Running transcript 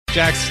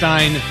Jack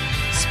Stein,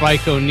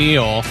 Spike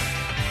O'Neill,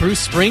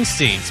 Bruce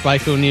Springsteen.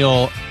 Spike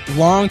O'Neill,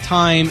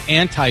 longtime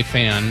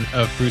anti-fan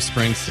of Bruce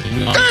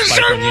Springsteen.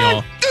 Spike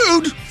O'Neill.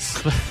 Dude!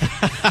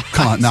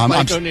 Come on, now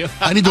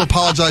I need to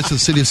apologize to the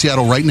city of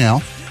Seattle right now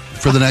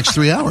for the next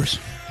 3 hours.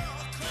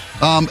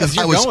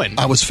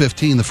 I was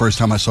 15 the first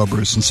time I saw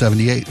Bruce in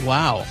 '78.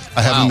 Wow.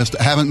 I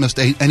haven't missed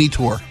any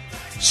tour.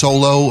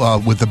 Solo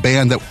with the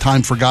band that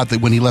time forgot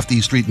that when he left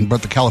E Street and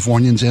brought the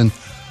Californians in.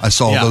 I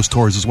saw those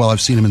tours as well.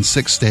 I've seen him in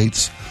 6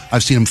 states.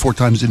 I've seen him 4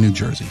 times in New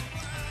Jersey.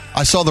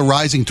 I saw the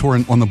Rising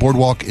tour on the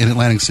boardwalk in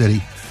Atlantic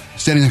City,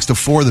 standing next to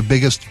 4 of the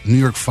biggest New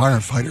York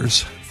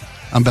firefighters.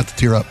 I'm about to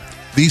tear up.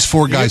 These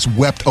 4 guys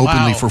wept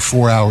openly for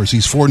 4 hours.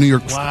 These 4 New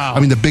York,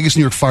 the biggest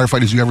New York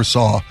firefighters you ever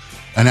saw.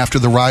 And after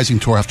the Rising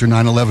tour, after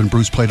 9/11,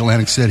 Bruce played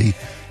Atlantic City,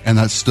 and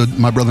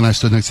my brother and I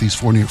stood next to these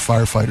 4 New York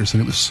firefighters,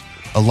 and it was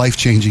a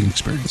life-changing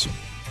experience.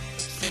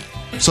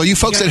 So you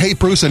folks that hate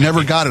Bruce and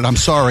never got it, I'm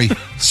sorry.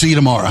 See you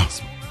tomorrow.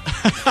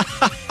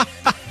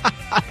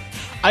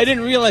 I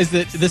didn't realize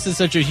that this is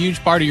such a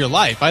huge part of your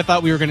life. I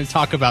thought we were going to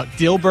talk about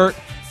Dilbert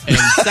and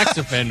sex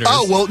offenders.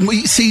 Oh, well,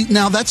 see,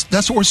 now that's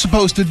what we're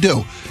supposed to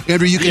do.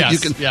 Andrew, you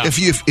can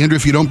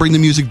if you don't bring the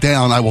music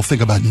down, I will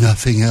think about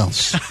nothing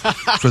else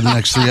for the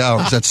next 3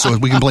 hours. That's so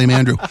we can blame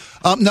Andrew.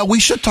 Now,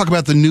 we should talk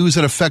about the news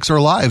that affects our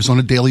lives on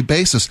a daily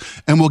basis.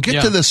 And we'll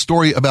get to this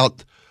story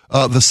about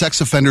the sex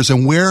offenders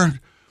and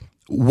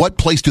what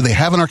place do they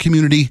have in our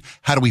community?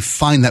 How do we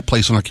find that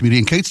place in our community?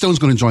 And Kate Stone's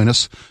going to join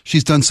us.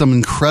 She's done some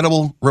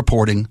incredible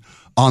reporting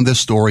on this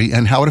story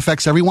and how it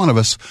affects every one of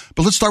us.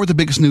 But let's start with the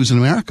biggest news in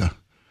America.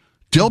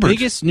 Dilbert.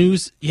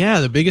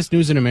 The biggest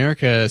news in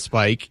America,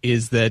 Spike,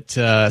 is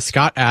that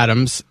Scott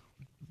Adams,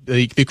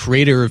 the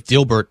creator of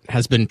Dilbert,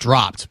 has been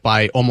dropped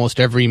by almost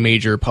every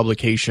major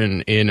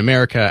publication in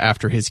America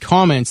after his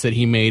comments that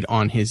he made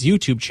on his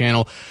YouTube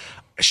channel.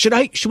 Should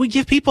we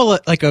give people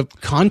a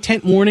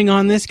content warning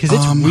on this? Because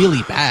it's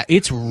really bad.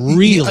 It's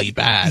really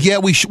bad. Yeah,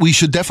 we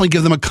should definitely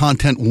give them a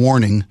content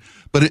warning.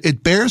 But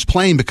it bears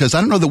playing because I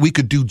don't know that we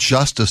could do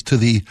justice to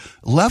the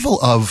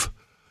level of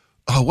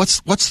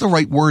what's the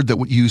right word that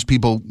would use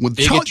people with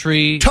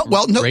bigotry,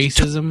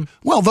 racism.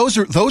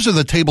 Those are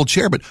the table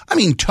chair, but I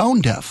mean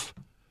tone deaf.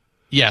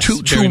 Yes,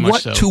 very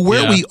much so. To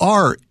where we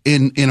are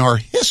in our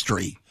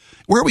history.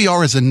 Where we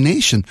are as a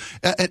nation,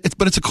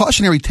 but it's a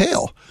cautionary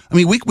tale. I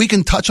mean, we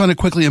can touch on it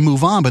quickly and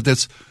move on, but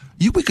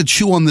we could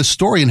chew on this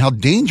story and how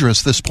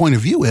dangerous this point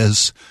of view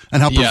is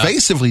and how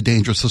pervasively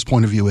dangerous this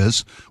point of view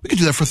is. We could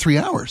do that for 3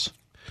 hours.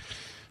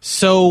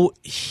 So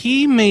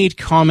he made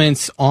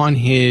comments on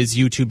his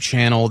YouTube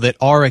channel that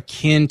are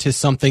akin to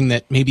something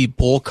that maybe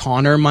Bull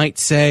Connor might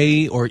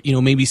say, or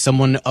maybe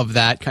someone of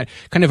that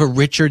kind of a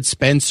Richard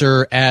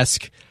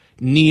Spencer-esque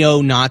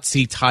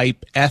neo-Nazi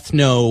type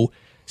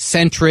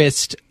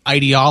ethno-centrist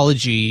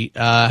ideology.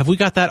 Have we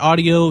got that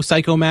audio,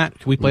 Psycho Matt?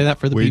 Can we play that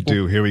for the people?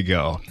 We do. Here we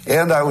go.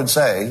 And I would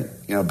say,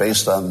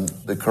 based on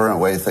the current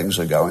way things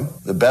are going,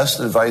 the best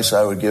advice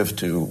I would give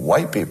to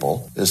white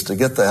people is to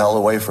get the hell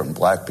away from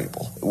black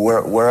people.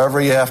 Wherever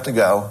you have to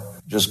go,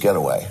 just get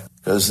away.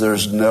 Because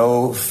there's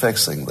no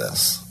fixing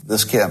this.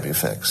 This can't be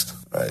fixed,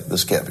 right?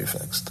 This can't be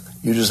fixed.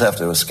 You just have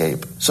to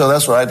escape. So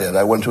that's what I did.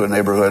 I went to a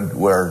neighborhood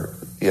where,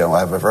 I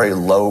have a very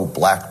low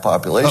black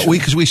population.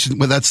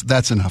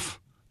 That's enough.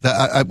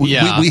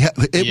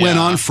 It went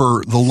on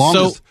for the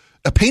longest,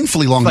 a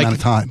painfully long amount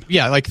of time.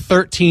 Yeah, like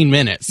 13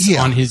 minutes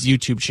on his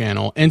YouTube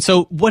channel. And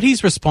so what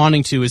he's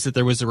responding to is that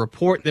there was a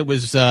report that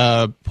was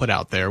put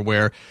out there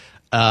where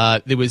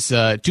there was,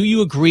 do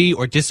you agree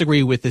or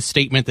disagree with the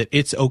statement that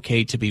it's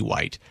okay to be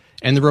white?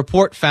 And the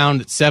report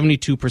found that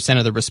 72%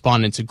 of the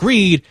respondents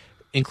agreed,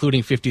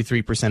 including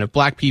 53% of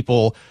black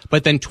people,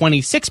 but then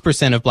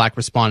 26% of black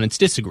respondents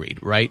disagreed,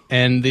 right?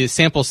 And the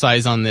sample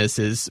size on this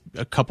is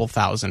a couple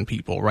thousand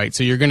people, right?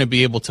 So you're going to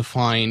be able to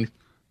find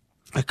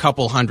a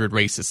couple hundred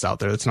racists out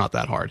there. That's not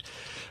that hard.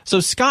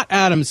 So Scott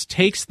Adams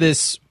takes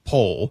this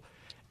poll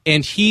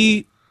and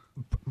he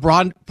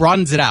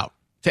broadens it out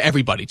to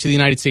everybody, to the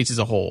United States as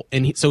a whole.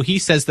 And so he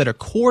says that a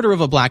quarter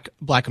of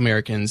black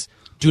Americans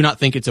do not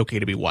think it's okay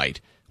to be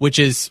white, which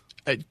is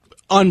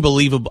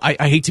unbelievable.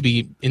 I hate to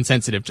be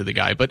insensitive to the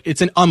guy, but it's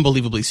an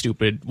unbelievably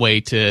stupid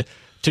way to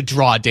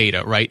draw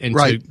data, right? And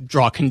to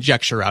draw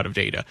conjecture out of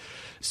data.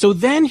 So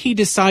then he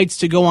decides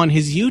to go on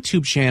his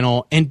YouTube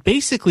channel and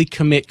basically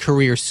commit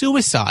career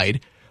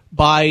suicide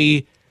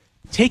by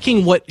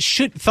taking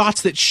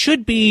thoughts that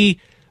should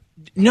be,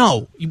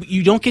 no,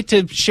 you don't get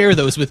to share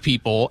those with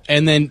people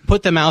and then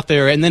put them out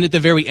there. And then at the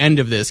very end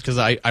of this, because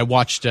I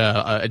watched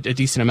a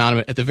decent amount of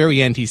it, at the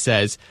very end he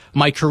says,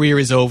 my career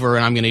is over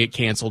and I'm going to get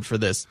canceled for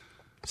this.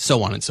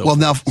 So on and so forth.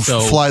 Well, now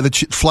fly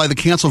the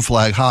cancel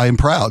flag high and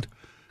proud.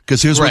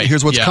 Because here's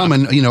what's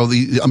coming.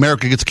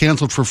 America gets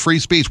canceled for free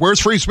speech. Where's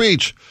free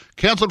speech?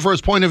 Canceled for his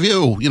point of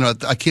view.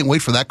 I can't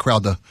wait for that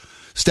crowd to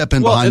step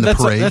in behind the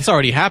parade. That's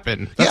already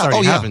happened.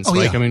 Happened.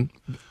 I mean,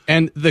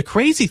 and the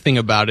crazy thing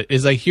about it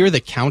is I hear the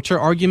counter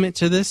argument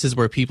to this is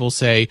where people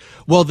say,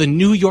 well, the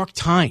New York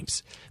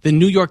Times, The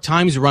New York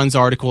Times runs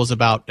articles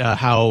about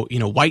how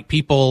white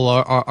people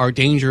are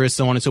dangerous,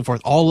 so on and so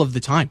forth, all of the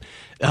time.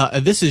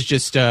 This is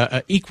just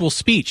equal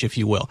speech, if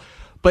you will.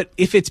 But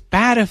if it's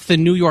bad if the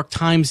New York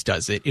Times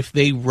does it, if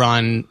they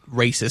run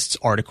racist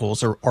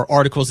articles or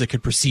articles that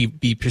could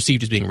be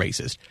perceived as being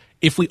racist,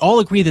 if we all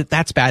agree that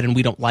that's bad and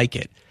we don't like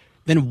it,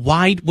 then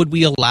why would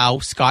we allow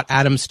Scott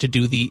Adams to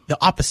do the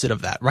opposite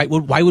of that, right?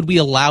 Why would we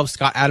allow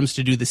Scott Adams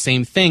to do the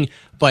same thing,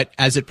 but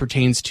as it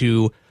pertains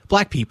to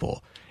black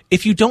people?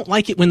 If you don't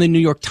like it when the New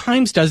York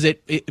Times does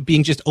it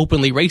being just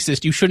openly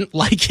racist, you shouldn't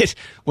like it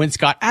when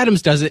Scott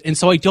Adams does it. And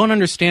so I don't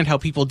understand how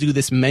people do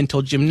this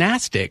mental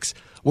gymnastics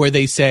where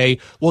they say,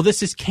 well,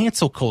 this is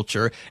cancel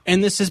culture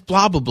and this is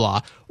blah, blah,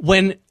 blah,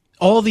 when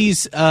all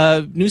these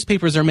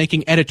newspapers are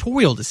making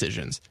editorial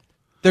decisions.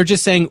 They're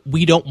just saying,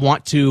 we don't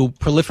want to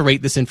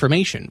proliferate this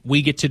information.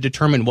 We get to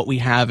determine what we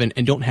have and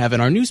don't have in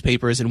our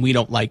newspapers, and we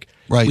don't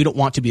we don't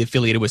want to be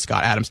affiliated with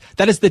Scott Adams.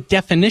 That is the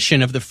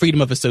definition of the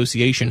freedom of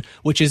association,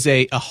 which is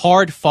a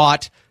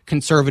hard-fought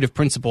conservative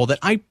principle that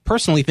I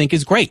personally think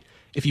is great.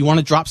 If you want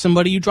to drop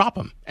somebody, you drop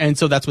them. And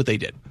so that's what they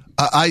did.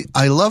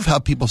 I love how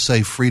people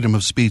say freedom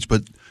of speech,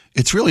 but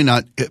it's really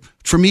not.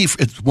 For me,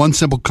 it's one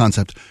simple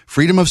concept.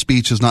 Freedom of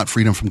speech is not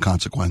freedom from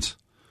consequence.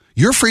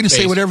 You're free to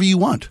say whatever you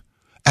want.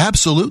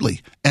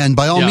 Absolutely. And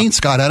by all means,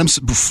 Scott Adams,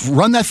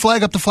 run that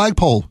flag up the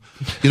flagpole,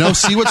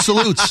 see what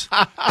salutes.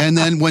 And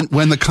then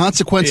when the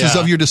consequences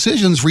of your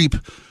decisions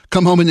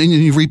come home and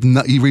you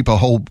reap a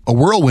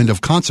whirlwind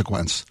of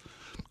consequence.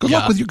 Good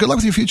luck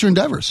with your future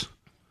endeavors.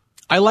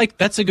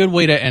 That's a good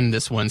way to end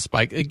this one,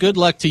 Spike. Good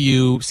luck to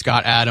you,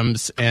 Scott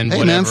Adams, and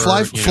hey man,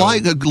 fly,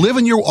 live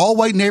in your all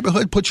white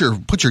neighborhood, put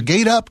your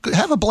gate up,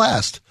 have a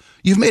blast.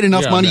 You've made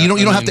enough money. You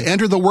don't have to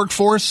enter the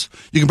workforce.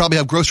 You can probably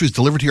have groceries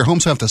delivered to your home,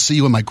 so I have to see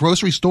you in my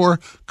grocery store.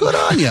 Good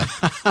on you.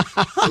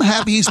 I'm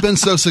happy he's been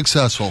so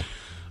successful.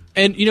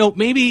 And,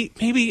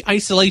 maybe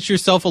isolate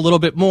yourself a little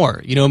bit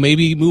more.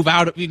 Maybe move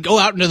out, go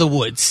out into the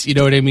woods. You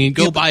know what I mean?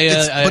 Go buy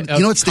a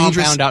it's compound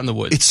dangerous. Out in the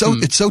woods.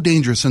 It's so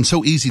dangerous and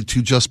so easy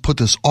to just put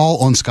this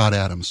all on Scott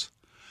Adams.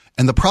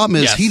 And the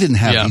problem is he didn't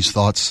have these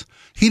thoughts.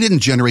 He didn't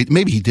generate,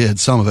 maybe he did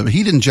some of it, but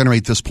he didn't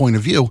generate this point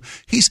of view.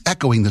 He's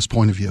echoing this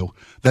point of view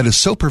that is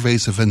so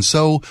pervasive and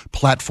so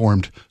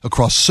platformed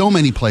across so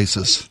many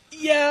places.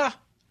 Yeah.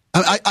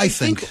 I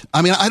think.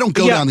 I mean, I don't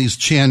go down these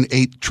Chan,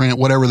 8chan,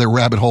 whatever their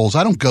rabbit holes.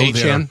 I don't go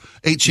 8chan.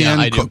 there.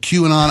 8chan,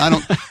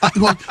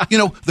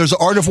 QAnon. There's an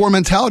art of war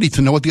mentality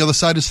to know what the other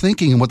side is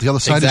thinking and what the other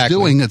side is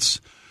doing.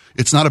 It's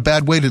not a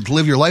bad way to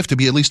live your life, to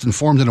be at least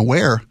informed and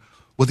aware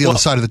what the other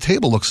side of the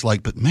table looks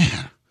like. But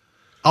man,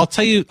 I'll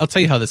tell you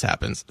how this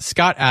happens.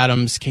 Scott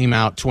Adams came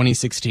out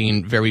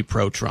 2016 very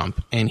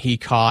pro-Trump, and he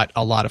caught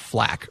a lot of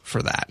flack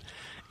for that.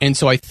 And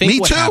so I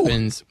think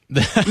happens.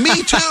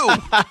 Me too.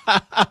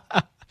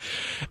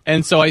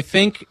 And so I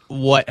think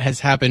what has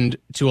happened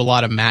to a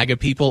lot of MAGA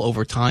people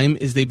over time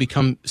is they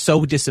become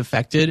so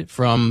disaffected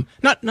from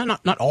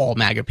not all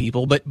MAGA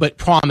people, but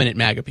prominent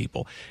MAGA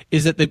people,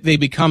 is that they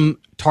become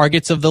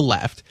targets of the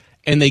left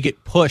and they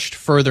get pushed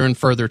further and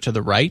further to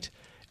the right.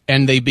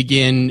 And they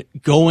begin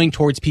going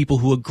towards people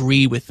who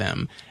agree with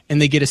them,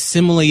 and they get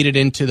assimilated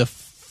into the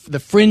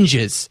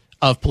fringes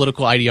of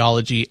political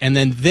ideology. And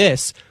then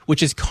this,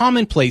 which is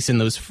commonplace in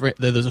those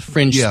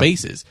fringe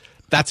spaces,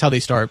 that's how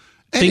they start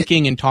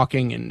thinking and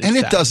talking. And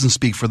it doesn't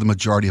speak for the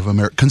majority of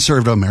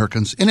conservative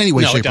Americans in any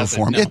way, shape, or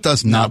form. No. It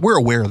does not. No. We're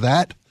aware of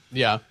that.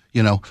 Yeah.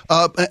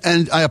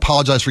 And I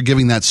apologize for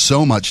giving that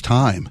so much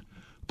time.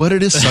 But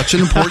it is such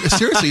an important.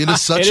 Seriously, it is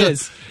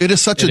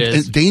such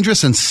a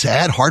dangerous and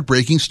sad,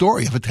 heartbreaking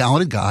story of a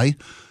talented guy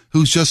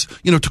who's just,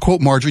 to quote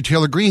Marjorie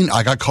Taylor Greene,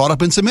 I got caught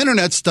up in some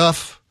internet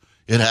stuff.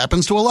 It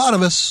happens to a lot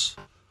of us.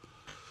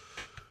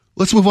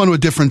 Let's move on to a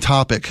different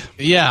topic.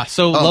 Yeah.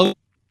 So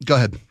go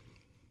ahead.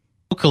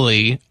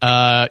 Locally,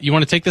 you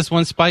want to take this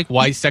one, Spike?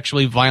 Why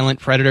sexually violent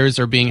predators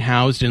are being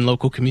housed in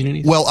local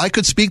communities? Well, I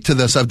could speak to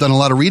this. I've done a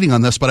lot of reading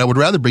on this, but I would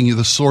rather bring you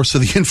the source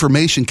of the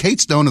information. Kate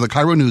Stone of the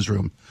Cairo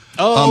Newsroom.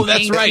 Oh,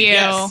 that's right.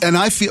 Yes. And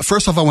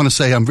first off, I want to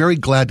say I'm very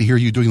glad to hear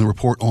you doing the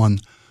report on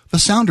the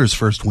Sounders'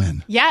 first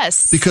win.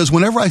 Yes. Because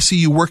whenever I see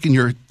you working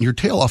your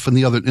tail off in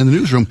the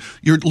newsroom,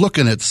 you're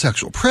looking at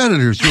sexual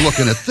predators. You're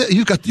looking at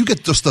you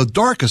get just the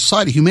darkest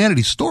side of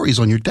humanity stories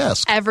on your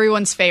desk.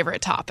 Everyone's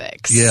favorite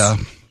topics. Yeah.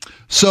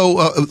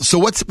 So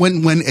what's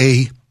when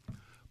a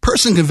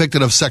person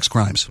convicted of sex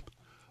crimes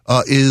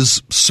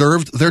is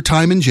served their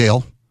time in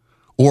jail?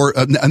 Or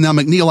now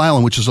McNeil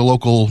Island, which is a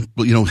local,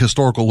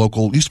 historical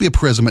local, used to be a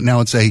prison, but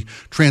now it's a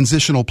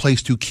transitional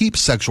place to keep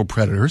sexual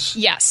predators.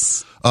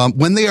 Yes.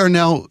 When they are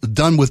now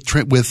done with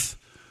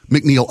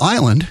McNeil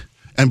Island,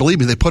 and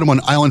believe me, they put them on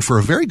an island for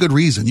a very good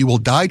reason. You will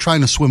die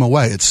trying to swim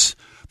away.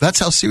 That's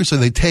how seriously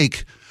they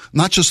take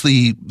not just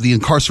the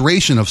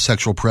incarceration of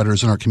sexual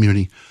predators in our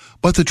community,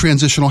 but the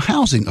transitional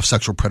housing of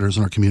sexual predators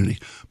in our community.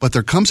 But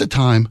there comes a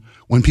time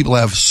when people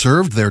have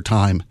served their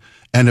time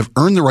and have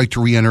earned the right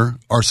to reenter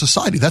our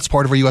society. That's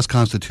part of our U.S.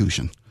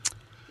 Constitution.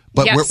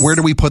 But where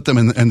do we put them?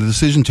 And the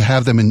decision to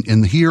have them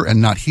in here and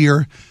not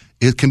here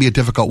it can be a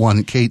difficult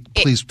one. Kate,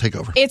 please take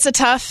over. It's a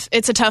tough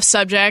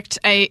subject.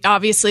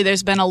 Obviously,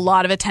 there's been a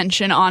lot of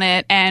attention on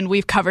it, and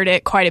we've covered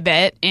it quite a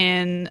bit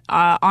on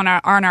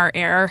our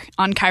air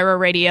on KIRO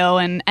Radio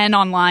and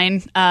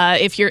online.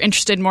 If you're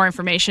interested in more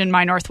information,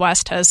 My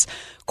Northwest has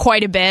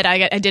quite a bit.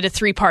 I did a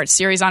 3-part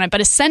series on it,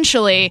 but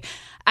essentially,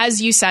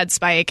 as you said,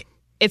 Spike,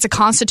 it's a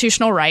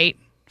constitutional right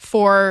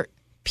for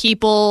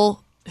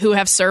people who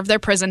have served their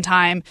prison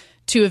time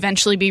to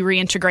eventually be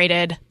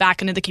reintegrated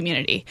back into the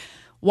community.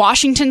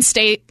 Washington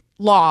state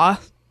law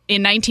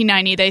in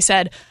 1990, they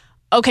said,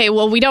 okay,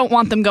 well, we don't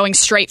want them going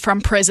straight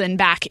from prison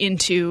back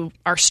into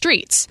our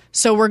streets.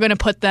 So we're going to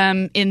put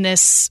them in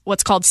this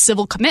what's called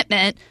civil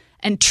commitment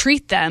and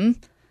treat them,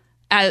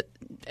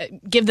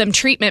 give them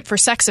treatment for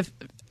sex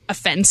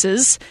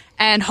offenses,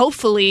 and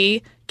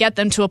hopefully get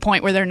them to a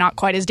point where they're not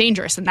quite as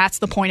dangerous. And that's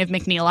the point of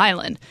McNeil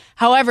Island.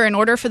 However, in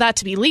order for that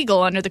to be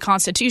legal under the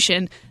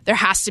Constitution, there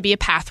has to be a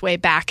pathway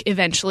back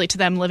eventually to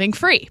them living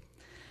free.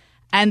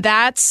 And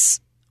that's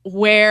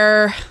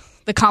where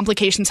the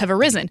complications have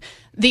arisen.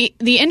 The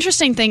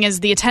interesting thing is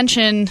the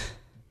attention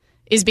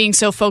is being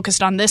so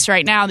focused on this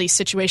right now, these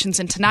situations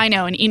in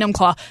Tenino and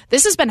Enumclaw.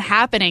 This has been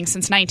happening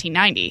since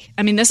 1990.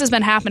 I mean, this has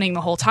been happening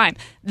the whole time.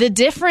 The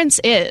difference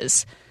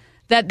is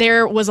that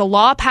there was a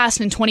law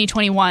passed in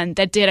 2021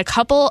 that did a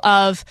couple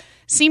of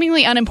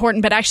seemingly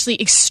unimportant but actually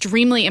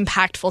extremely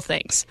impactful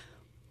things.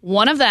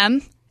 One of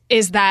them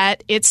is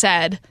that it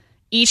said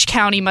each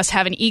county must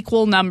have an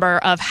equal number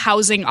of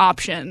housing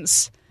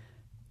options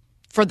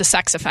for the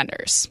sex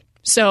offenders.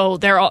 So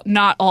they're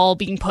not all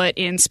being put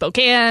in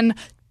Spokane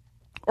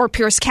or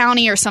Pierce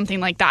County or something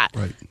like that.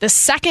 Right. The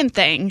second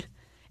thing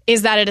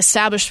is that it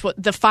established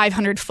the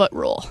 500-foot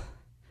rule.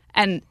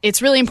 And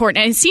it's really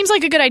important. And it seems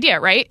like a good idea,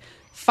 right?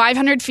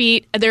 500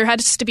 feet. There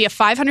has to be a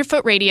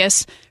 500-foot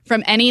radius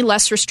from any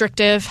less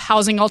restrictive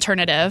housing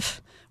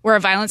alternative where a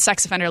violent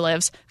sex offender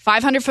lives.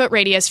 500-foot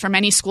radius from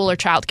any school or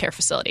child care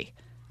facility.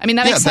 I mean,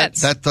 that makes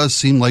sense. That does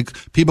seem like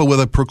people with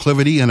a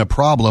proclivity and a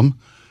problem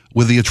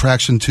with the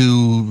attraction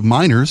to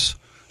minors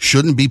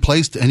shouldn't be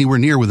placed anywhere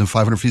near within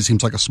 500 feet.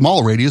 Seems like a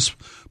small radius,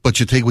 but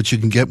you take what you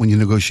can get when you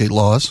negotiate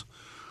laws,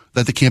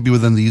 that they can't be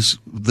within this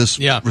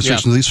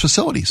restriction of these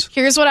facilities.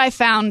 Here's what I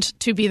found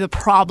to be the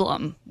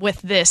problem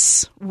with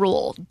this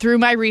rule through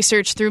my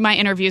research, through my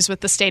interviews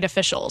with the state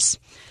officials,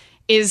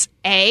 is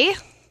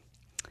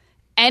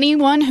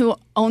anyone who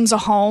owns a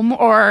home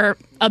or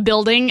a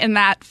building in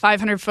that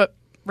 500-foot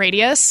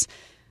radius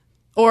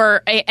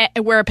or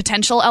where a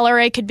potential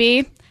LRA could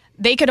be,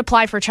 they could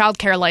apply for a child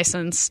care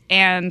license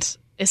and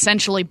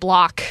essentially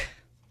block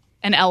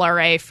an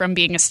LRA from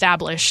being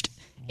established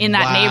in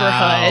that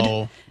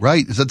neighborhood.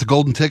 Right. Is that the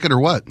golden ticket or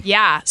what?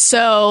 Yeah.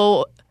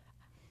 So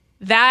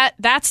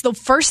that's the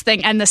first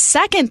thing. And the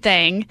second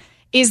thing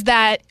is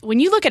that when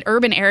you look at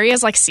urban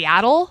areas like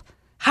Seattle,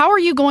 how are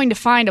you going to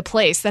find a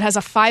place that has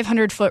a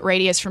 500-foot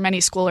radius from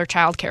any school or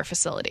child care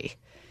facility?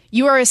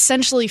 You are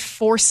essentially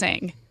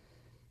forcing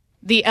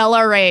the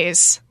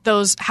LRAs,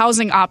 those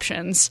housing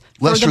options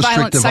for the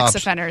violent sex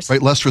offenders.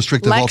 Right, less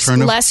restrictive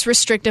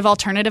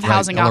alternative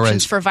housing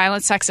options for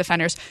violent sex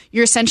offenders.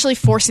 You're essentially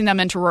forcing them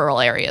into rural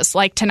areas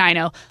like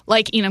Tenino,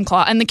 like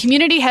Enumclaw. And the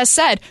community has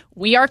said,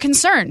 we are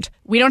concerned.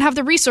 We don't have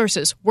the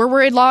resources. We're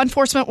worried law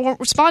enforcement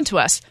won't respond to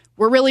us.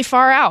 We're really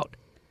far out.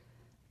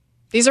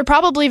 These are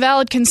probably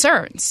valid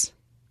concerns.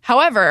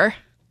 However,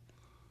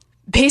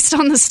 based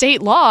on the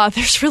state law,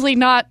 there's really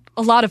not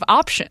a lot of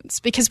options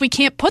because we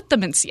can't put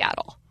them in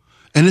Seattle.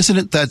 And isn't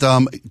it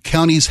that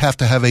counties have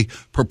to have a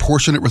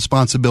proportionate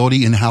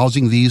responsibility in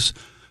housing these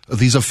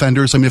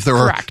offenders? I mean, if there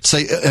are,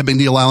 say,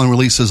 McNeil Island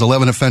releases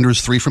 11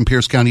 offenders, 3 from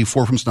Pierce County,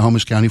 4 from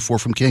Snohomish County, 4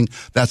 from King,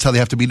 that's how they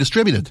have to be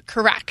distributed.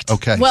 Correct.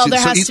 Okay. Well,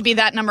 there has to be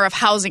that number of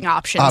housing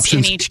options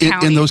in each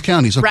county. In those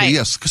counties. Okay, right.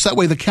 Yes. Because that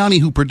way the county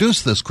who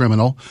produced this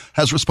criminal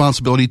has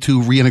responsibility to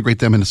reintegrate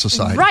them into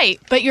society. Right.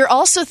 But you're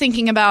also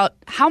thinking about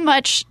how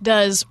much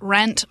does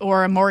rent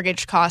or a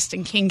mortgage cost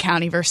in King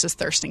County versus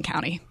Thurston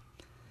County?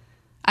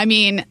 I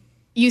mean,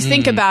 you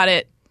think about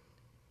it,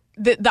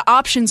 the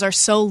options are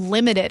so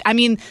limited. I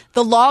mean,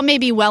 the law may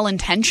be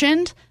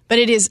well-intentioned, but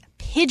it is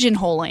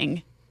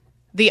pigeonholing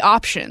the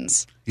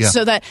options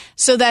so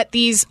that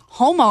these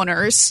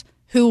homeowners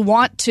who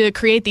want to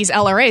create these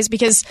LRAs,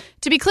 because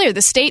to be clear,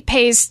 the state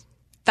pays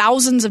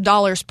thousands of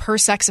dollars per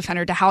sex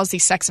offender to house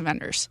these sex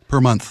offenders.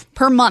 Per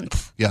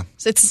month. Yeah.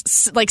 So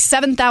it's like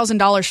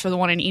 $7,000 for the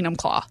one in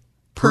Enumclaw.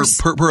 Per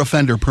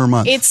offender per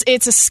month.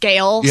 It's a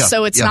scale,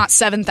 so it's not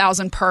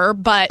 7,000 per,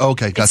 but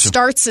it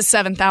starts at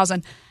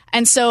 7,000.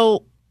 And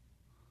so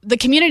the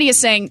community is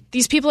saying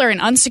these people are in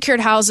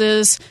unsecured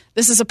houses.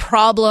 This is a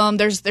problem.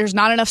 There's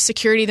not enough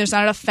security. There's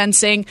not enough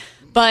fencing.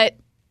 But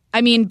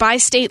I mean, by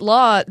state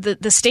law,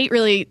 the state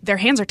really, their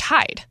hands are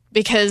tied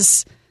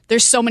because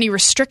there's so many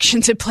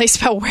restrictions in place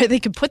about where they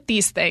could put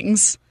these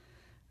things.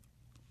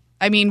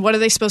 I mean, what are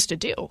they supposed to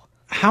do?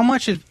 How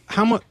much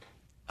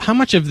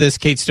of this,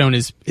 Kate Stone,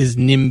 is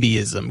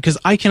NIMBYism? Because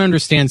I can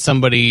understand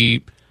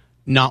somebody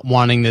not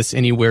wanting this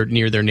anywhere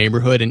near their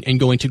neighborhood and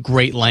going to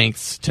great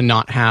lengths to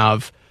not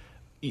have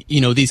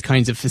these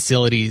kinds of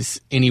facilities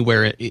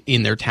anywhere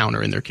in their town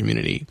or in their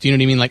community. Do you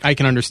know what I mean? Like, I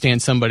can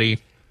understand somebody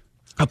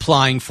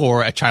applying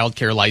for a child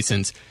care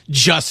license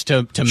just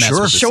to mess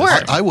with the system.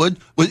 I would.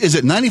 Is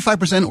it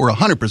 95% or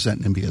 100%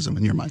 NIMBYism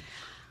in your mind?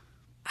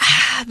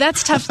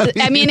 That's tough.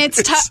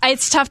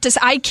 It's tough to say.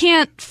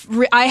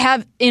 I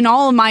have, in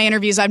all of my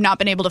interviews, I've not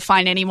been able to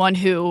find anyone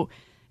who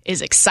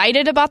is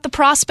excited about the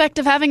prospect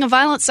of having a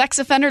violent sex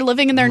offender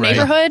living in their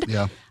neighborhood.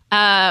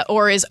 Yeah.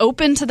 Or is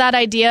open to that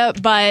idea.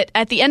 But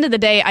at the end of the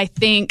day, I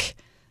think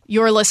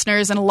your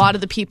listeners and a lot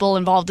of the people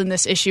involved in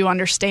this issue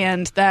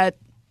understand that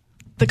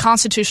the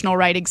constitutional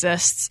right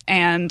exists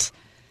and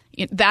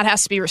that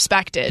has to be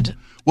respected.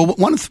 Well,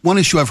 one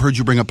issue I've heard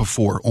you bring up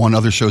before on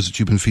other shows that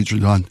you've been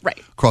featured on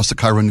across the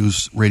KIRO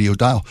News radio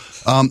dial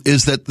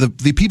is that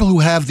the people who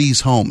have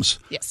these homes,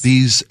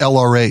 these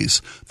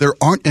LRAs, there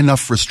aren't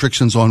enough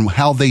restrictions on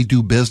how they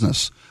do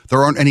business.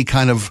 There aren't any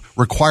kind of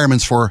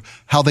requirements for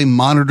how they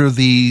monitor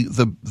the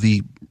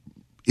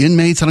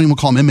inmates. I don't even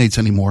call them inmates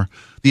anymore.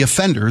 The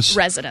offenders.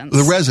 Residents.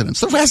 The residents.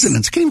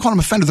 Can't even call them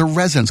offenders. They're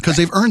residents because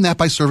they've earned that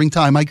by serving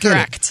time. I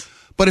get it.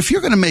 But if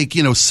you're going to make,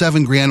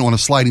 $7,000 on a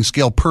sliding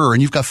scale per,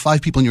 and you've got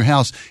 5 people in your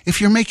house,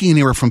 if you're making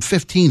anywhere from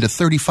 $15,000 to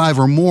 $35,000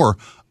 or more,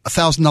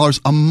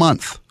 $1,000 a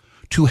month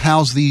to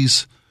house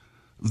these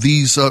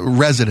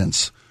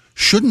residents,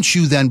 shouldn't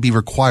you then be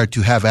required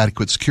to have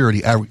adequate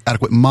security,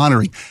 adequate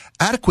monitoring,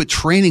 adequate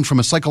training from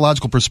a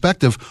psychological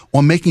perspective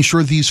on making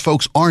sure these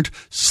folks aren't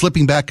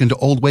slipping back into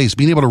old ways,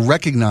 being able to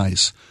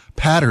recognize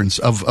patterns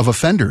of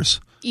offenders?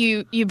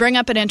 You bring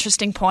up an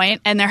interesting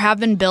point, and there have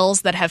been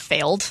bills that have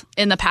failed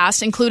in the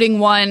past, including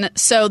one.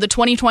 So the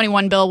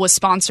 2021 bill was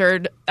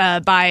sponsored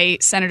by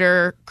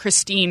Senator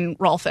Christine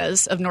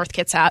Rolfes of North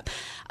Kitsap.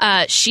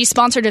 She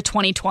sponsored a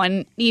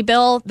 2020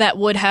 bill that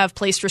would have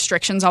placed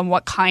restrictions on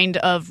what kind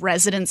of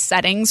residence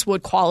settings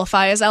would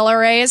qualify as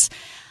LRAs.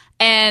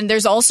 And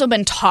there's also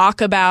been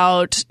talk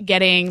about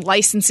getting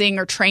licensing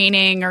or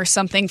training or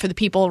something for the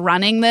people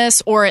running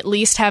this, or at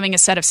least having a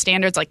set of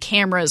standards like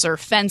cameras or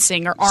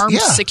fencing or armed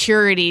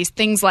security,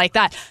 things like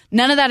that.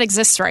 None of that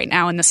exists right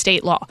now in the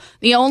state law.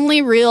 The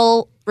only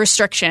real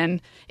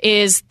restriction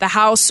is the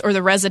house or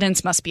the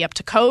residence must be up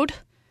to code,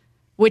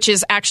 which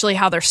is actually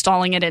how they're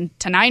stalling it in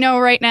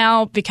Tenino right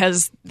now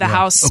because the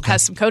house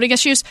has some coding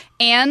issues,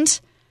 and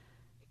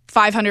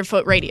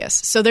 500-foot radius.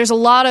 So there's a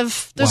lot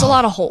of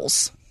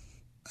holes.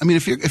 I mean,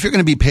 if you're going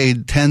to be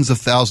paid tens of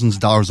thousands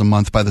of dollars a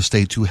month by the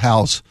state to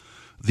house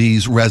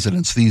these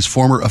residents, these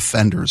former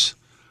offenders,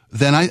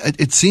 then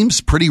it seems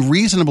pretty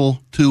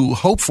reasonable to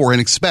hope for and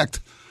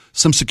expect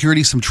some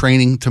security, some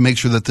training to make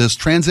sure that this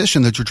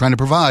transition that you're trying to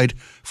provide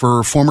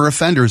for former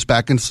offenders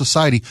back into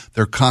society,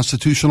 their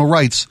constitutional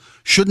rights,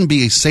 shouldn't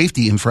be a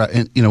safety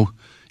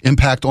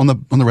impact on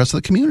the rest of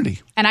the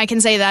community. And I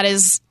can say that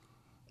is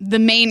the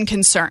main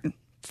concern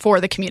for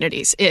the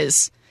communities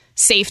is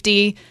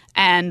safety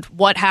and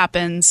what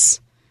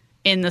happens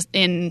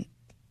in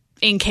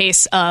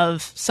case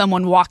of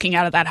someone walking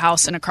out of that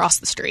house and across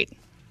the street.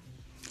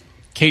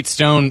 Kate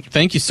Stone,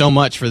 thank you so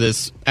much for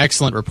this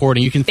excellent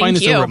reporting. You can find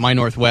this over at My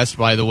Northwest,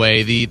 by the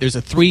way. There's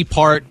a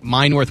 3-part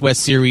My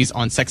Northwest series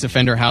on sex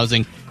offender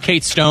housing.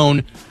 Kate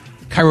Stone,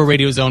 KIRO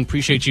Radio Zone,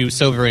 appreciate you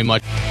so very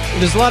much.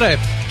 There's a lot of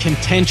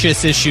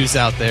contentious issues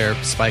out there,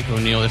 Spike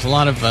O'Neill. There's a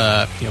lot of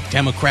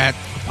Democrat,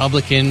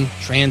 Republican,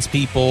 trans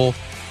people,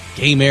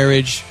 gay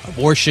marriage,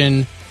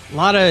 abortion, a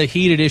lot of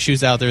heated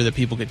issues out there that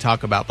people could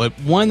talk about. But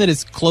one that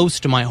is close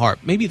to my heart,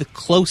 maybe the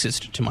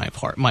closest to my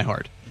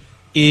heart,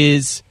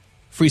 is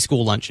free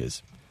school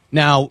lunches.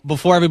 Now,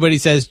 before everybody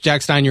says,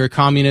 Jack Stein, you're a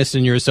communist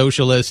and you're a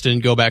socialist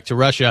and go back to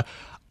Russia,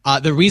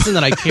 the reason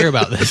that I care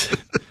about this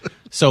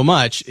so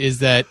much is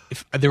that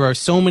there are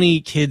so many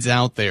kids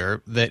out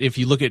there that if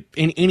you look at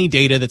any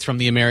data that's from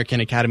the American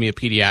Academy of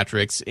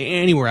Pediatrics,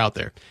 anywhere out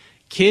there,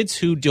 kids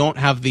who don't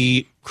have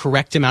the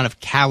correct amount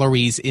of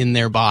calories in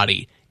their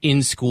body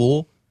in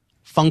school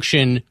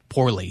function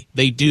poorly.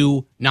 They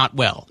do not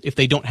well if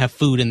they don't have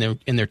food in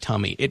their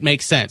tummy. It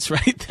makes sense,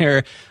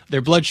 right?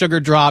 Their blood sugar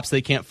drops,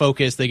 they can't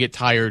focus, they get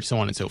tired, so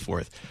on and so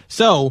forth.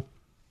 So,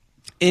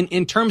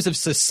 in terms of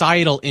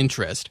societal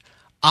interest,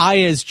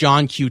 I, as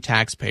John Q.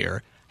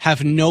 taxpayer,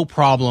 have no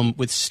problem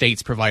with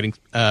states providing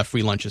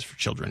free lunches for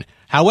children.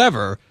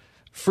 However,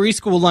 free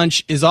school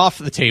lunch is off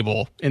the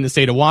table in the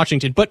state of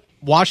Washington, but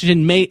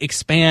Washington may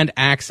expand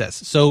access.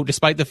 So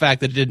despite the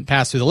fact that it didn't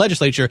pass through the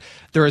legislature,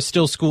 there are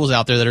still schools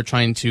out there that are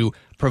trying to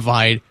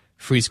provide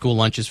free school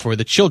lunches for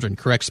the children.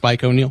 Correct,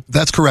 Spike O'Neill?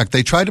 That's correct.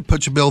 They tried to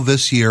push a bill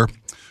this year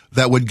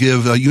that would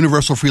give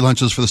universal free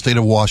lunches for the state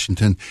of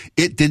Washington.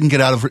 It didn't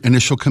get out of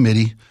initial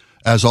committee,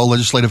 as all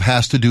legislative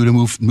has to do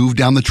to move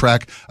down the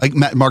track. Like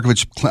Matt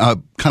Markovich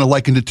kind of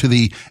likened it to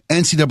the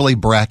NCAA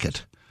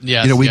bracket.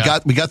 Yes, we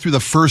got through the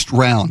first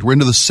round. We're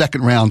into the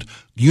second round.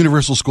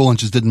 Universal school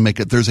lunches didn't make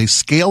it. There's a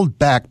scaled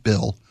back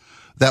bill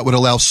that would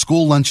allow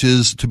school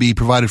lunches to be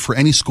provided for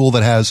any school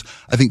that has,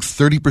 I think,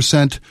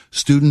 30%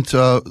 student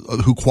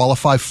who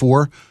qualify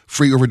for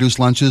free or reduced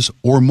lunches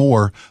or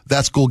more.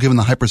 That school, given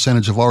the high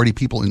percentage of already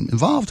people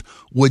involved,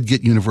 would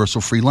get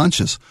universal free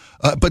lunches.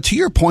 But to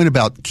your point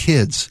about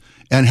kids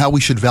and how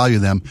we should value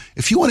them,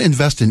 if you want to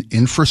invest in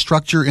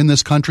infrastructure in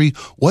this country,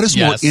 what is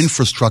more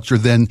infrastructure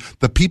than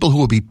the people who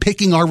will be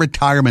picking our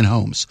retirement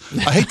homes?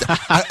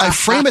 I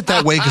frame it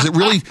that way because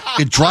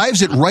it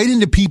drives it right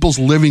into people's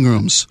living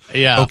rooms.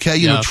 Yeah. Okay.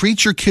 You know,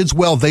 treat your kids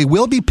well. They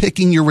will be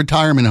picking your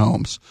retirement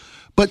homes.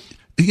 But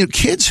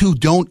kids who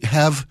don't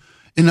have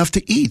enough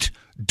to eat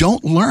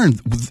don't learn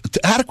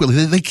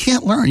adequately. They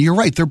can't learn. You're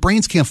right. Their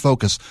brains can't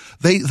focus.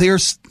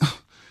 There's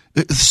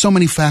so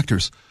many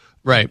factors.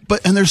 Right.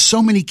 And there's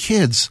so many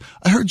kids.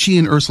 I heard G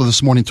and Ursula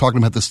this morning talking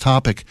about this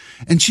topic,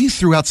 and G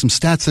threw out some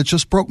stats that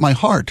just broke my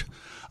heart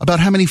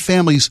about how many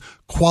families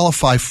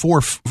qualify for,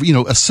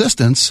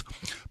 assistance,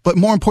 but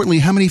more importantly,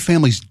 how many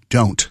families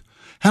don't.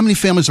 How many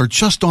families are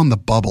just on the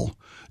bubble.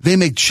 They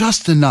make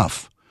just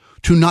enough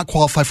to not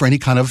qualify for any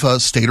kind of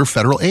state or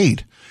federal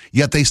aid,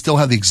 yet they still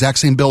have the exact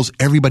same bills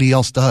everybody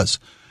else does.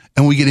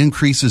 And we get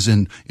increases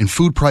in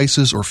food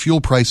prices or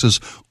fuel prices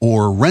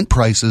or rent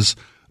prices,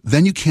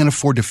 then you can't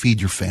afford to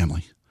feed your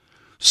family.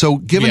 So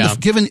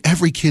given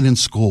every kid in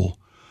school,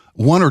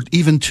 one or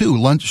even two,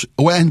 lunch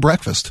and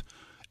breakfast,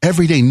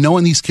 every day,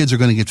 knowing these kids are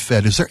going to get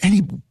fed, is there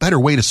any better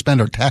way to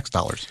spend our tax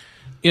dollars?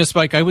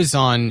 Spike, I was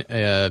on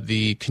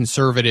the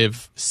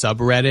conservative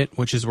subreddit,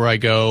 which is where I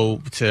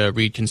go to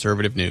read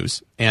conservative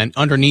news. And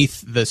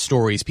underneath the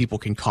stories, people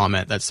can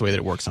comment. That's the way that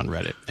it works on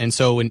Reddit. And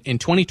so in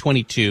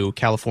 2022,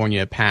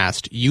 California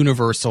passed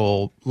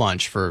universal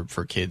lunch for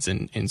kids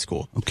in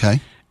school.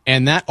 Okay.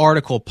 And that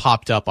article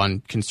popped up on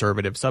the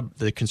conservative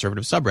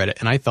subreddit,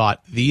 and I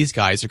thought, these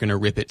guys are going to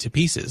rip it to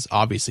pieces.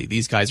 Obviously,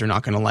 these guys are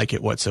not going to like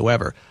it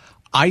whatsoever.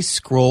 I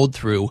scrolled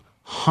through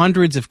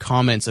hundreds of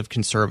comments of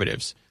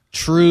conservatives,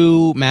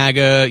 true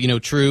MAGA,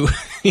 true,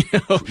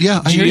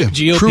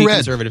 GOP true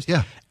conservatives.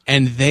 Yeah.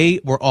 And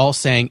they were all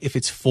saying, if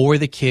it's for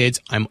the kids,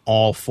 I'm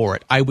all for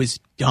it. I was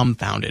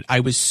dumbfounded. I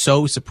was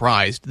so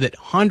surprised that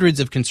hundreds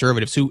of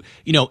conservatives who,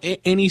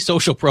 any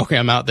social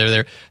program out there,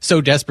 they're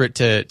so desperate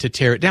to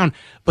tear it down.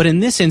 But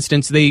in this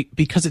instance,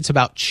 because it's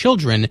about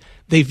children,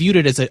 they viewed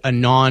it as a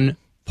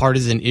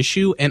non-partisan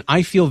issue. And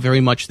I feel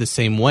very much the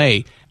same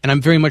way. And I'm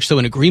very much so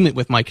in agreement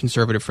with my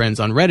conservative friends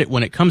on Reddit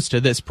when it comes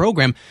to this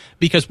program,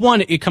 because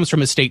one, it comes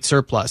from a state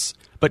surplus.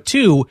 But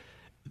two,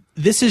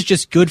 this is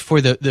just good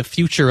for the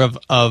future of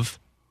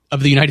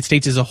the United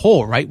States as a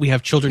whole, right? We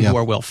have children who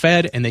are well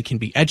fed and they can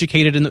be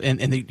educated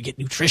and they get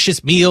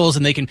nutritious meals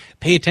and they can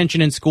pay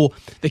attention in school.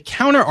 The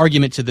counter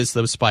argument to this,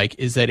 though, Spike,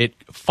 is that it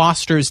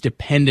fosters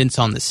dependence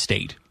on the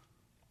state.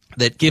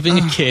 That giving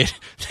a kid,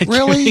 if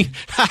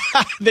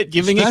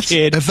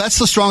that's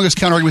the strongest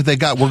counter argument they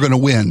got, we're going to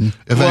win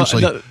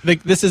eventually. Well,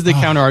 this is the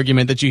counter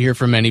argument that you hear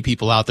from many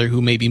people out there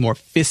who may be more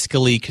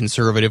fiscally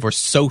conservative or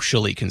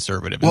socially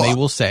conservative, and they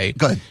will say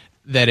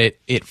that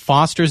it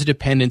fosters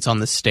dependence on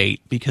the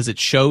state because it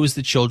shows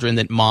the children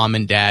that mom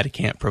and dad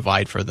can't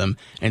provide for them,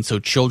 and so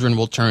children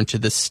will turn to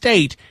the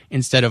state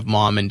instead of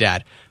mom and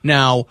dad.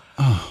 Now,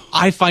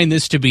 I find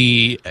this to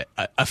be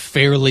a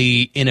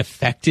fairly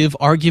ineffective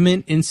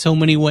argument in so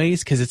many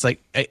ways because it's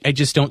like I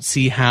just don't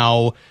see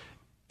how,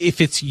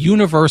 if it's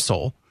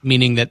universal,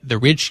 meaning that the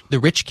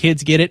rich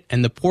kids get it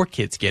and the poor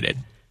kids get it,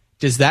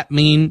 does that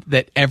mean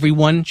that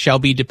everyone shall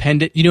be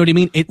dependent? You know what I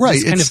mean?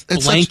 This kind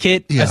of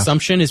blanket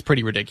assumption is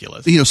pretty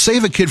ridiculous.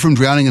 Save a kid from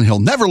drowning and he'll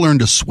never learn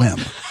to swim.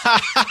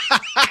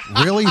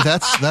 Really?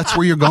 That's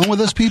where you're going with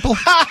this, people?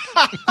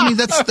 I mean,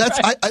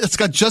 it's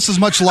got just as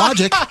much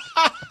logic.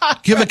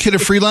 Give a kid a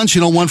free lunch,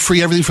 you don't want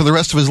free everything for the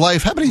rest of his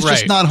life. How about he's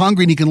just not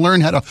hungry and he can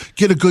learn how to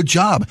get a good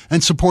job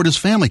and support his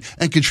family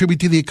and contribute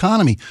to the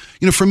economy?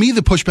 For me,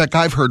 the pushback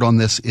I've heard on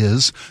this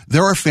is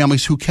there are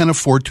families who can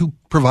afford to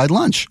provide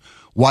lunch.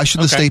 Why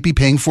should the state be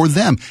paying for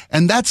them?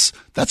 And that's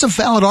a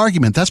valid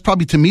argument. That's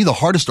probably, to me, the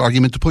hardest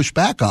argument to push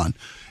back on.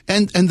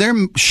 And there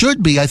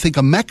should be, I think,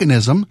 a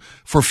mechanism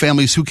for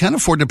families who can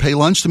afford to pay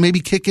lunch to maybe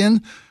kick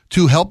in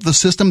to help the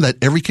system that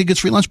every kid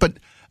gets free lunch. But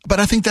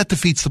I think that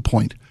defeats the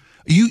point.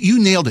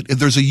 You nailed it. If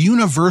there's a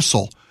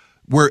universal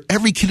where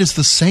every kid is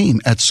the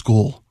same at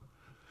school,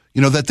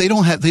 that they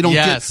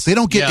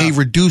don't get a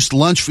reduced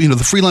lunch, the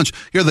free lunch.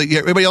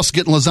 Everybody else is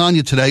getting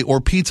lasagna today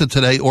or pizza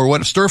today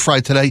or stir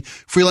fry today.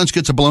 Free lunch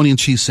gets a bologna and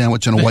cheese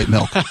sandwich and a white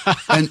milk.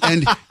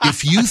 and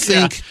if you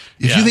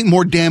think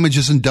more damage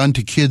isn't done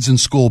to kids in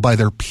school by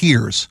their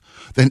peers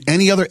than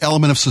any other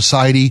element of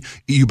society,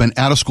 you've been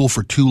out of school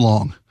for too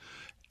long.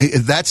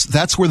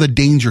 That's where the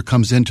danger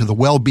comes into the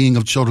well-being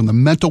of children, the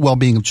mental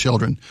well-being of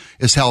children,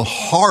 is how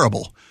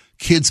horrible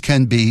kids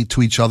can be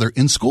to each other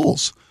in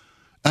schools.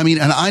 I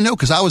mean, and I know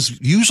because I was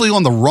usually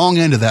on the wrong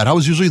end of that. I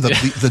was usually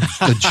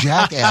the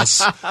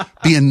jackass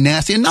being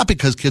nasty, and not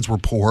because kids were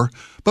poor,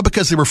 but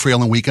because they were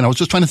frail and weak, and I was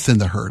just trying to thin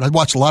the herd. I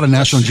watched a lot of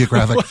National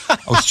Geographic. I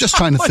was just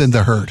trying to thin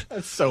the herd.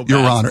 That's so bad,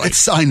 Your Honor.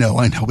 I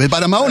know.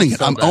 But I'm owning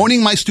it. I'm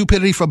owning my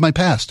stupidity from my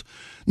past.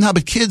 No,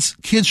 but kids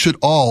should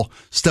all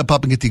step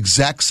up and get the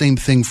exact same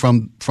thing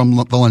from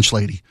the lunch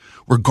lady,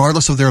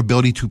 regardless of their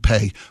ability to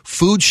pay.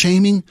 Food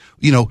shaming,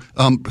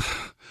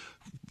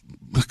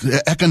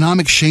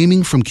 economic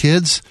shaming from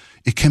kids,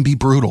 it can be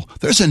brutal.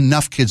 There's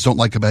enough kids don't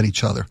like about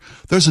each other.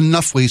 There's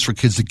enough ways for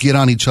kids to get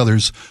on each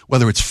other's,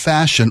 whether it's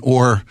fashion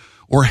or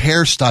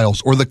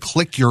hairstyles or the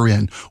clique you're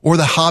in or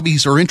the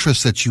hobbies or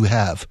interests that you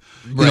have.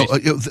 Right.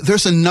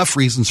 There's enough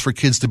reasons for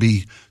kids to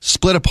be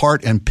split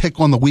apart and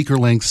pick on the weaker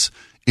links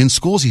in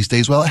schools these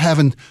days without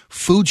having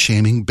food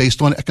shaming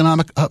based on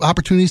economic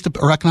opportunities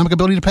or economic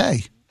ability to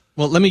pay.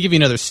 Well, let me give you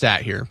another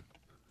stat here.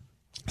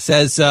 It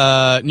says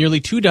nearly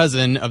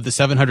 24 of the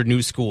 700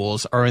 new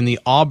schools are in the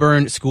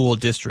Auburn School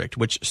District,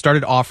 which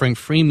started offering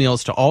free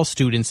meals to all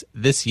students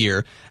this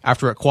year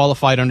after it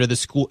qualified under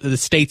the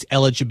state's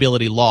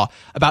eligibility law.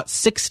 About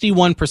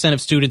 61% of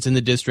students in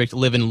the district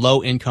live in a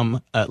low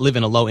income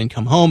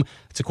home.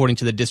 That's according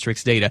to the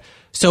district's data.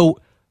 So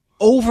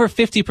over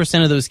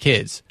 50% of those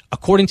kids,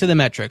 according to the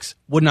metrics,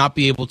 would not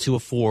be able to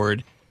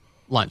afford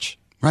lunch.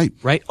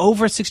 Right.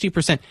 Over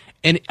 60%.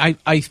 And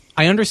I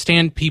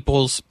understand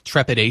people's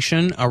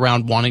trepidation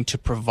around wanting to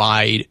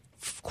provide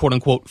quote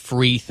unquote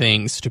free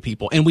things to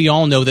people. And we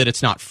all know that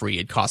it's not free.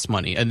 It costs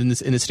money. And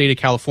in the state of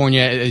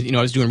California,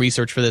 I was doing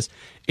research for this.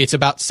 It's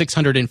about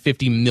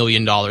 $650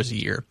 million a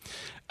year.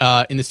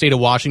 In the state of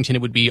Washington,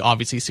 it would be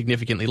obviously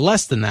significantly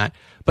less than that.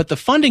 But the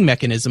funding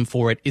mechanism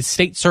for it is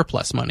state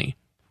surplus money,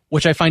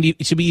 which I find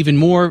to be even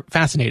more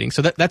fascinating.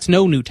 So that's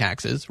no new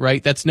taxes,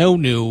 right? That's no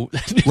new.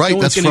 Right.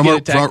 That's from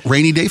our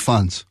rainy day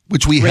funds,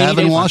 which we have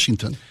in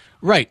Washington.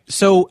 Right.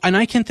 So, and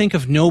I can think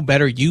of no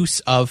better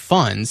use of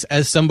funds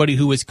as somebody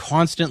who is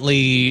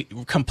constantly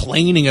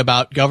complaining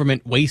about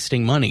government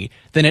wasting money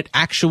than it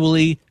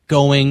actually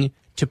going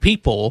to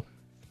people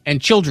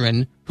and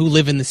children who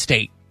live in the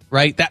state.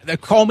 Right?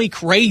 That call me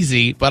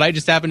crazy, but I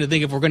just happen to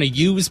think if we're going to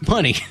use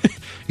money,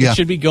 it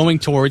should be going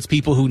towards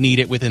people who need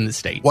it within the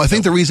state. Well, I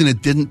think the reason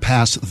it didn't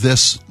pass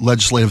this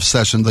legislative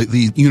session,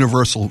 the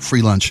universal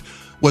free lunch,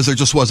 was there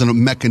just wasn't a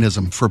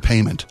mechanism for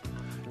payment.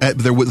 They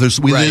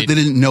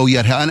didn't know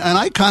yet how. And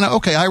I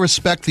I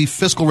respect the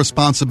fiscal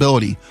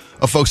responsibility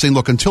of folks saying,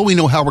 look, until we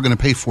know how we're going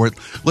to pay for it,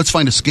 let's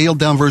find a scaled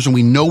down version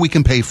we know we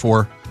can pay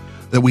for,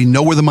 that we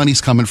know where the money's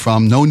coming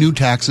from, no new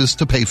taxes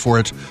to pay for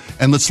it,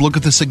 and let's look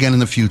at this again in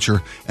the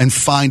future and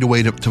find a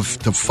way to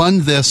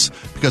fund this,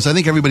 because I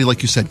think everybody,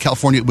 like you said,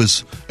 California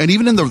was, and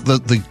even in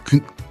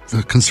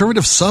the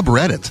conservative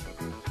subreddit,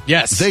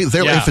 yes,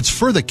 if it's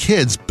for the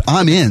kids,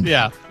 I'm in.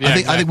 I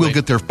think we'll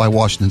get there by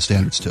Washington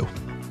standards too.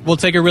 We'll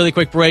take a really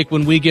quick break.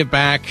 When we get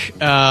back,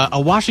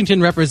 a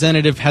Washington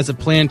representative has a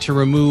plan to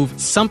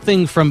remove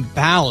something from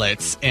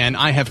ballots, and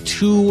I have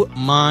two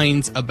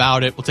minds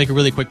about it. We'll take a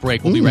really quick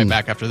break. We'll be right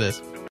back after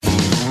this.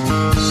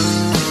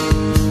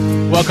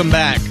 Welcome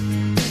back.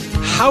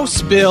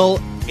 House Bill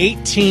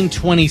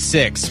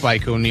 1826,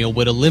 Spike O'Neill,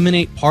 would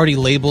eliminate party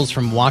labels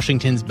from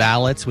Washington's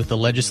ballots, with the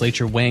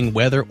legislature weighing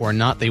whether or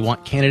not they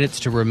want candidates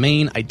to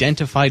remain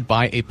identified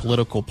by a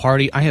political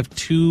party. I have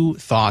two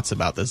thoughts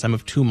about this. I'm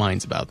of two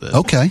minds about this.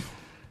 Okay.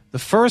 The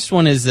first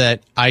one is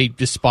that I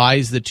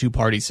despise the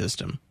two-party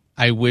system.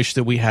 I wish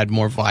that we had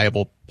more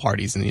viable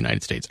parties in the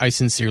United States. I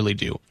sincerely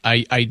do.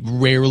 I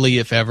rarely,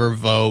 if ever,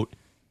 vote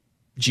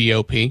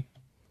GOP.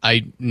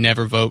 I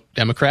never vote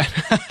Democrat.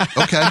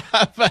 Okay.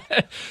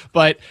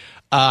 But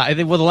I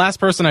think, the last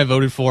person I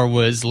voted for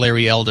was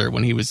Larry Elder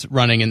when he was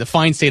running in the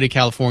fine state of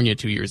California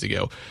 2 years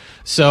ago.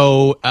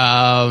 So,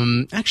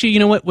 actually, you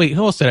know what? Wait,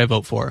 who else did I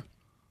vote for?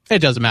 It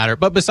doesn't matter.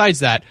 But besides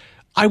that,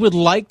 I would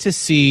like to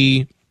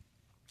see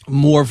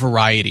more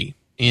variety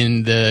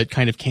in the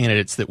kind of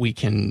candidates that we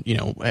can,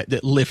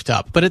 that lift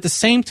up. But at the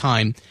same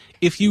time,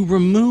 if you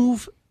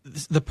remove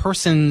the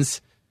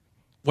person's,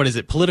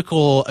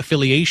 political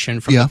affiliation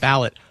from the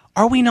ballot,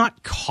 are we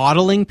not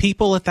coddling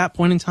people at that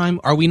point in time?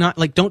 Are we not,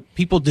 don't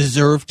people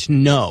deserve to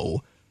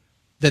know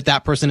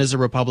that person is a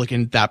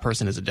Republican, that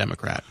person is a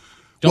Democrat?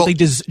 Don't they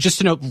just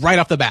to know right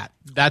off the bat,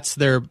 that's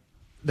their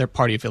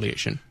party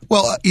affiliation?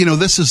 Well,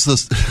 this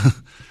is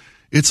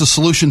it's a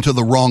solution to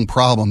the wrong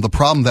problem. The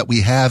problem that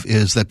we have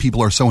is that people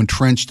are so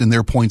entrenched in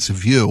their points of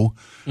view,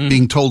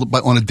 being told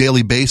on a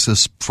daily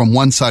basis from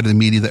one side of the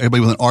media that everybody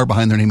with an R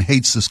behind their name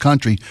hates this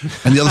country,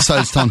 and the other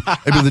side is telling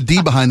everybody with a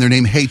D behind their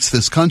name hates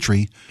this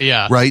country.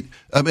 Yeah. Right?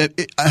 And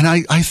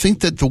I think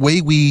that the way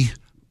we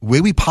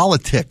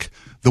politic,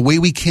 the way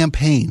we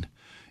campaign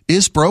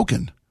is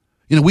broken.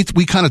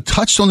 We kind of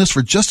touched on this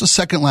for just a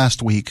second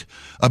last week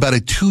about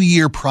a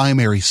 2-year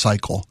primary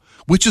cycle,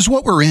 which is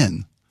what we're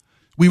in.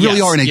 We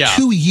really are in a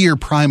 2-year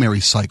primary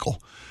cycle.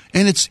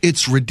 And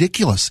it's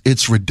ridiculous.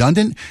 It's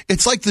redundant.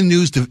 It's like the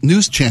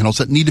news channels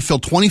that need to fill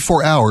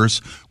 24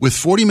 hours with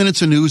 40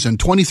 minutes of news and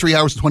 23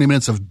 hours and 20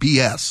 minutes of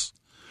BS.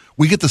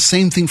 We get the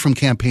same thing from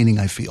campaigning,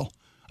 I feel.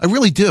 I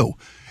really do.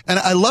 And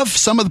I love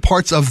some of the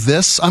parts of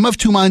this. I'm of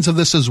two minds of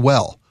this as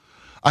well.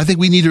 I think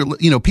we need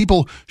to,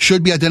 people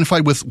should be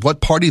identified with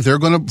what party they're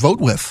going to vote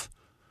with.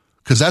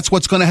 because that's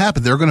what's going to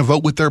happen. They're going to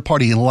vote with their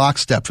party in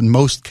lockstep in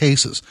most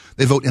cases.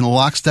 They vote in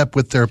lockstep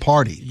with their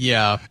party.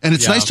 Yeah. And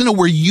it's nice to know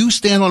where you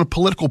stand on a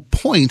political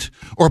point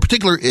or a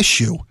particular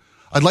issue.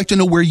 I'd like to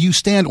know where you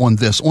stand on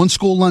this, on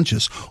school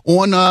lunches,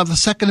 on the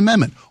Second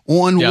Amendment,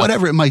 on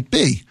whatever it might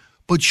be.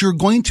 But you're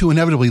going to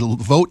inevitably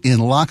vote in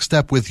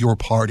lockstep with your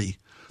party.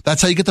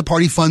 That's how you get the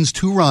party funds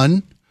to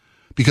run,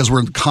 because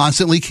we're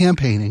constantly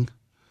campaigning.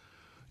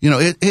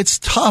 It's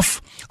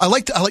tough. I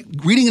like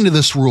reading into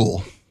this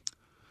rule.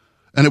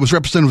 And it was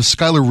Representative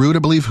Skylar Root, I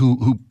believe,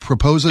 who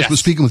proposed this, was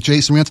speaking with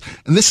Jason Rantz.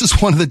 And this is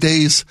one of the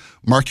days,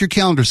 mark your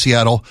calendar,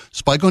 Seattle,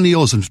 Spike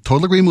O'Neill is in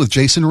total agreement with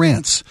Jason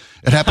Rantz.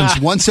 It happens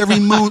once every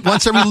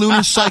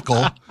lunar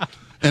cycle.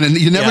 And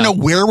you never know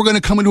where we're going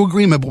to come into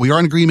agreement, but we are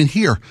in agreement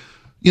here.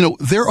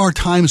 There are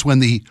times when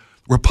the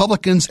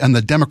Republicans and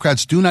the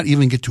Democrats do not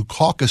even get to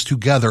caucus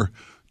together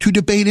to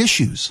debate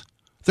issues.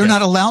 They're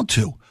not allowed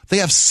to. They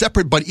have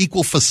separate but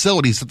equal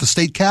facilities at the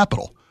state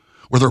capitol,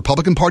 where the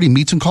Republican Party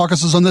meets and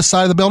caucuses on this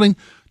side of the building,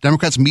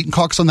 Democrats meet and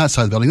caucus on that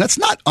side of the building. That's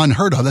not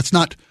unheard of. That's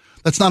not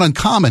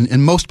uncommon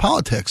in most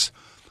politics.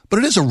 But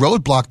it is a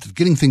roadblock to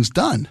getting things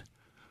done,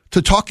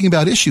 to talking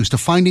about issues, to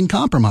finding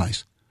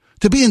compromise,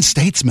 to being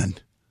statesmen.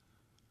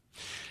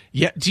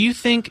 Yeah. Do you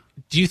think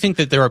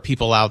that there are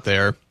people out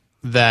there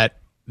that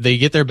they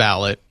get their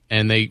ballot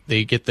and they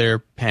get their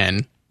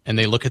pen and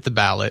they look at the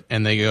ballot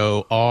and they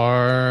go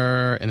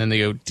R and then they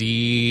go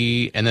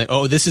D and then,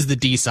 oh, this is the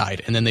D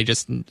side. And then they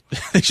just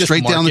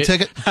straight down the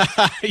ticket.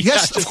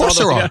 Yes, of course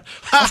there are.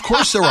 Of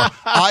course there are.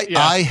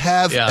 I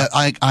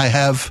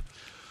have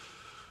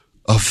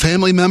a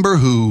family member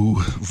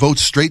who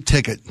votes straight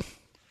ticket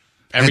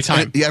every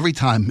time. Every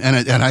time. And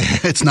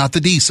it's not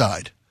the D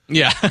side.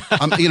 Yeah.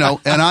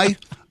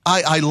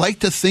 I like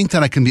to think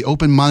that I can be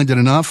open-minded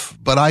enough,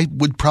 but I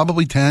would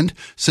probably tend,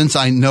 since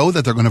I know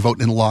that they're going to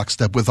vote in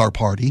lockstep with our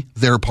party,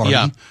 their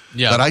party,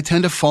 that I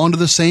tend to fall into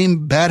the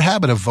same bad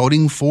habit of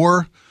voting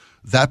for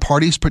that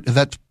party's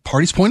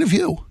point of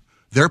view,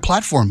 their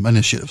platform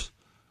initiatives.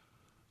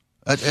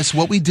 That's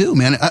what we do,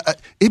 man.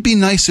 It'd be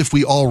nice if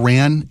we all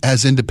ran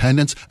as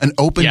independents, an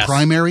open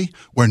primary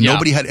where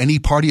nobody had any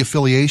party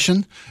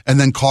affiliation, and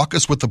then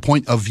caucus with the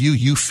point of view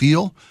you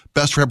feel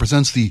best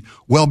represents the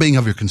well-being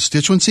of your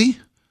constituency,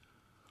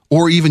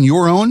 or even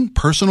your own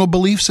personal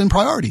beliefs and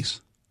priorities.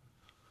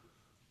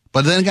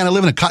 But then again, I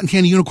live in a cotton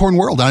candy unicorn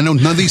world. I know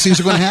none of these things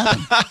are going to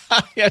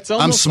happen.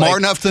 I'm smart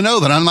enough to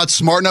know that I'm not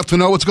smart enough to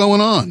know what's going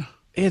on.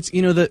 It's,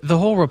 the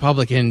whole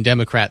Republican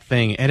Democrat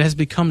thing, it has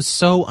become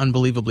so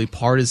unbelievably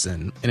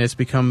partisan, and it's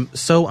become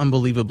so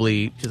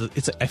unbelievably,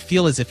 I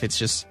feel as if it's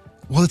just,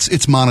 well, it's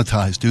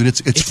monetized, dude.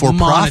 It's for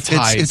profit.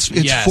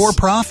 It's for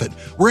profit.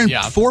 We're in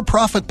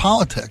for-profit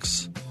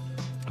politics.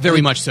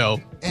 Very much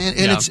so. And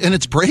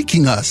it's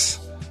breaking us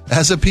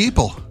as a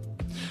people.